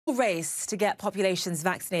Race to get populations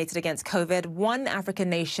vaccinated against COVID, one African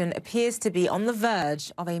nation appears to be on the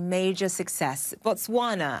verge of a major success.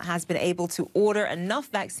 Botswana has been able to order enough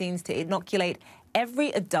vaccines to inoculate every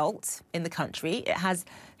adult in the country. It has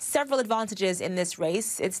several advantages in this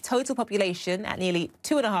race. Its total population, at nearly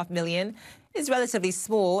 2.5 million, is relatively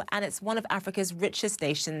small, and it's one of Africa's richest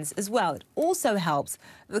nations as well. It also helps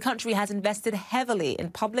that the country has invested heavily in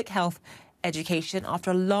public health education after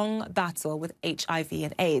a long battle with HIV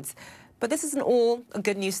and AIDS. But this isn't all a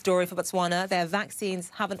good news story for Botswana. Their vaccines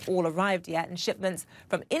haven't all arrived yet, and shipments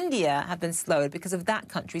from India have been slowed because of that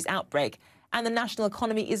country's outbreak. And the national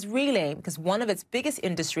economy is reeling because one of its biggest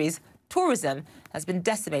industries, tourism, has been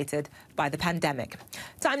decimated by the pandemic.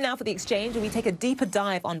 Time now for the exchange, where we take a deeper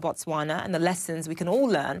dive on Botswana and the lessons we can all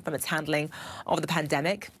learn from its handling of the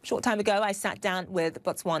pandemic. A short time ago, I sat down with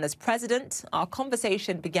Botswana's president. Our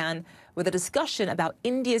conversation began with a discussion about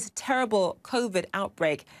India's terrible COVID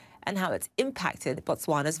outbreak and how it's impacted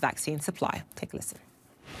Botswana's vaccine supply. Take a listen.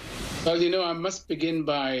 Well, I must begin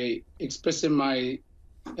by expressing my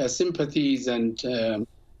sympathies and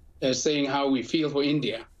saying how we feel for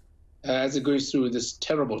India as it goes through this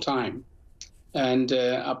terrible time, and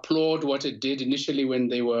applaud what it did initially when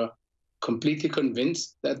they were completely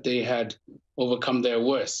convinced that they had overcome their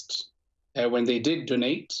worst. When they did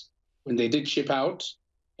donate, when they did ship out,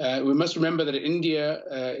 we must remember that India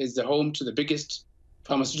is the home to the biggest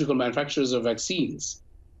pharmaceutical manufacturers of vaccines.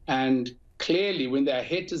 And clearly, when they're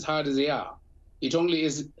hit as hard as they are, it only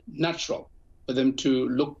is natural for them to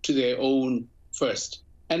look to their own first.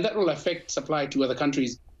 And that will affect supply to other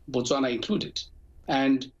countries, Botswana included.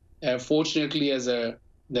 And fortunately, as the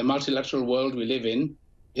multilateral world we live in,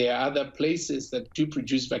 there are other places that do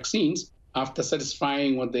produce vaccines after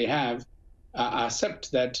satisfying what they have,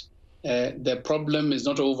 accept that the problem is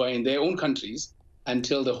not over in their own countries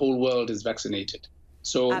until the whole world is vaccinated.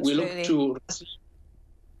 So Absolutely. We look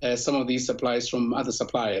to some of these supplies from other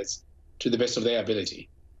suppliers to the best of their ability.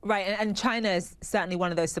 Right, and China is certainly one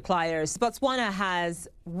of those suppliers. Botswana has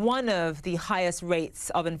one of the highest rates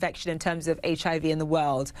of infection in terms of HIV in the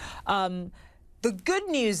world. The good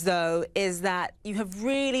news, though, is that you have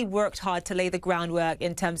really worked hard to lay the groundwork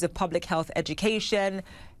in terms of public health education,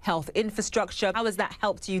 health infrastructure. How has that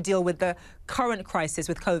helped you deal with the current crisis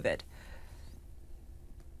with COVID?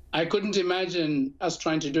 I couldn't imagine us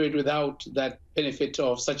trying to do it without that benefit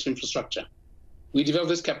of such infrastructure. We developed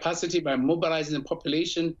this capacity by mobilizing the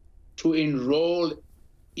population to enroll,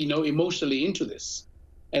 emotionally into this.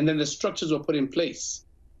 And then the structures were put in place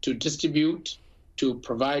to distribute, to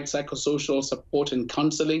provide psychosocial support and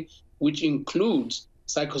counseling, which includes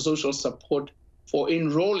psychosocial support for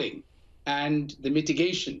enrolling and the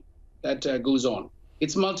mitigation that goes on.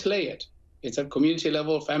 It's multi-layered. It's at community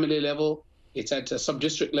level, family level, it's at a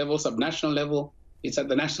sub-district level, sub-national level, it's at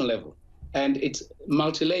the national level, and it's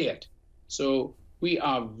multi-layered. So we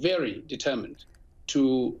are very determined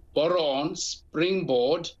to borrow on,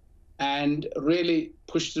 springboard, and really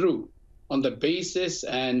push through on the basis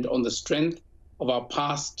and on the strength of our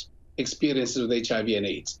past experiences with HIV and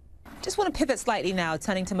AIDS. Just want to pivot slightly now,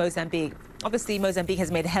 turning to Mozambique. Obviously, Mozambique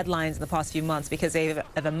has made headlines in the past few months because they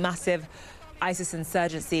have a massive ISIS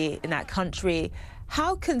insurgency in that country.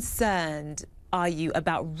 How concerned are you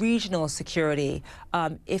about regional security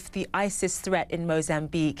if the ISIS threat in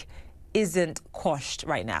Mozambique isn't quashed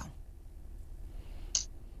right now?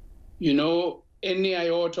 Any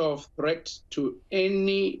iota of threat to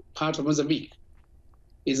any part of Mozambique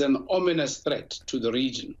is an ominous threat to the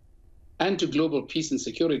region and to global peace and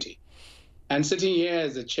security. And sitting here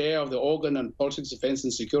as the chair of the organ on politics, defense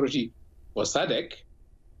and security for SADC,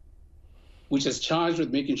 which is charged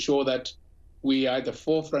with making sure that we are at the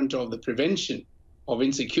forefront of the prevention of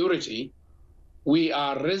insecurity, we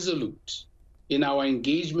are resolute in our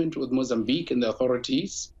engagement with Mozambique and the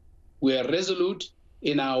authorities. We are resolute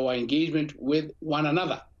in our engagement with one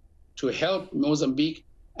another to help Mozambique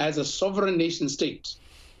as a sovereign nation state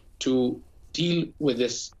to deal with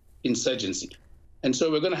this insurgency. And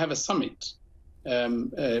so we're going to have a summit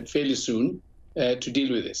fairly soon to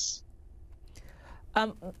deal with this.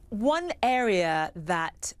 One area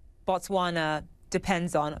that Botswana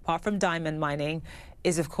depends on, apart from diamond mining,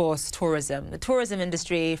 is, of course, tourism. The tourism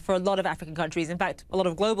industry for a lot of African countries, in fact, a lot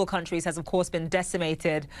of global countries, has, of course, been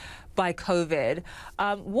decimated by COVID.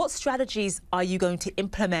 What strategies are you going to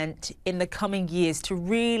implement in the coming years to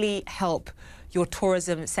really help your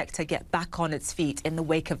tourism sector get back on its feet in the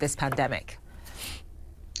wake of this pandemic?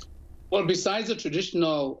 Well, besides the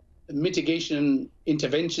traditional mitigation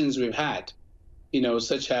interventions we've had,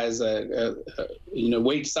 such as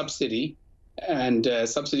wage subsidy and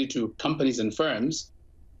subsidy to companies and firms,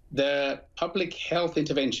 the public health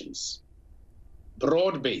interventions,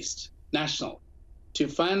 broad-based, national, to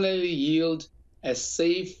finally yield a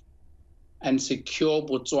safe and secure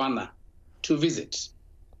Botswana to visit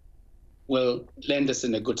will land us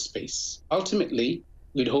in a good space. Ultimately,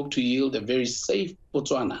 we'd hope to yield a very safe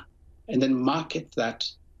Botswana and then market that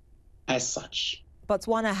as such.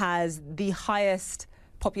 Botswana has the highest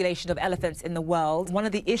population of elephants in the world. One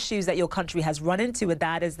of the issues that your country has run into with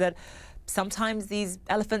that is that sometimes these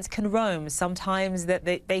elephants can roam, sometimes that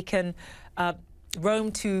they can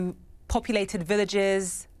roam to populated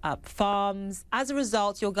villages, farms. As a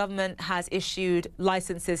result, your government has issued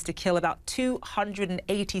licenses to kill about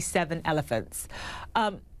 287 elephants.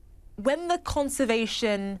 When the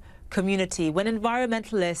conservation community, when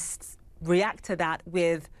environmentalists react to that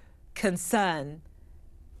with concern,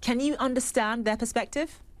 can you understand their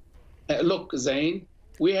perspective? Look, Zain,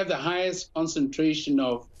 we have the highest concentration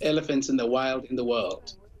of elephants in the wild in the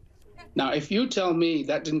world. Now, if you tell me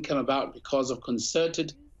that didn't come about because of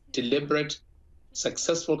concerted, deliberate,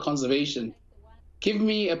 successful conservation, give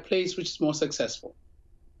me a place which is more successful.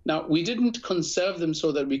 Now, we didn't conserve them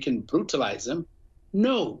so that we can brutalize them.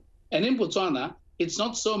 No. And in Botswana, it's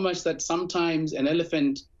not so much that sometimes an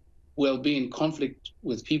elephant will be in conflict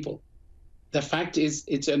with people. The fact is,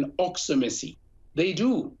 it's an oxymacy. They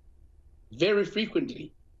do very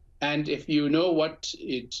frequently. And if you know what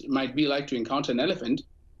it might be like to encounter an elephant,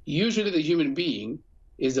 usually the human being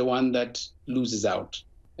is the one that loses out.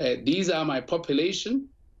 These are my population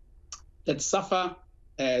that suffer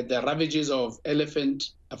the ravages of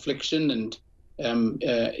elephant affliction and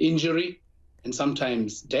injury and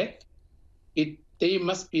sometimes death. They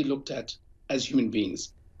must be looked at as human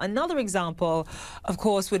beings. Another example, of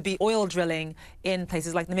course, would be oil drilling in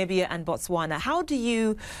places like Namibia and Botswana. How do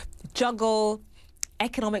you juggle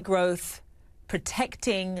economic growth,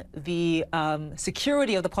 protecting the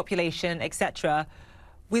security of the population, etc.,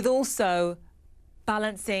 with also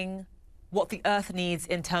balancing what the earth needs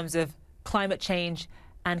in terms of climate change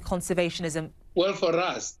and conservationism? Well, for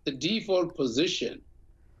us, the default position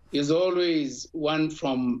is always one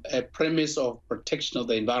from a premise of protection of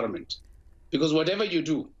the environment. Because whatever you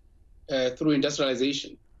do through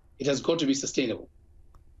industrialization, it has got to be sustainable.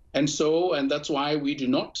 And that's why we do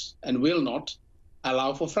not and will not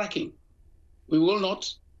allow for fracking. We will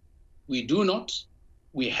not, we do not,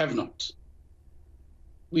 we have not.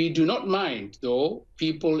 We do not mind, though,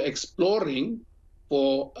 people exploring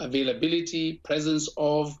for availability, presence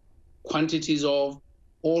of, quantities of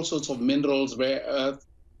all sorts of minerals, rare earth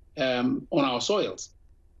on our soils.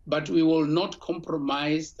 But we will not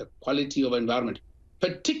compromise the quality of environment,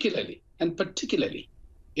 particularly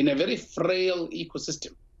in a very frail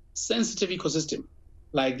ecosystem, sensitive ecosystem,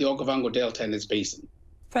 like the Okavango Delta and its basin.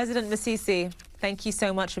 President Masisi, thank you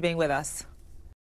so much for being with us.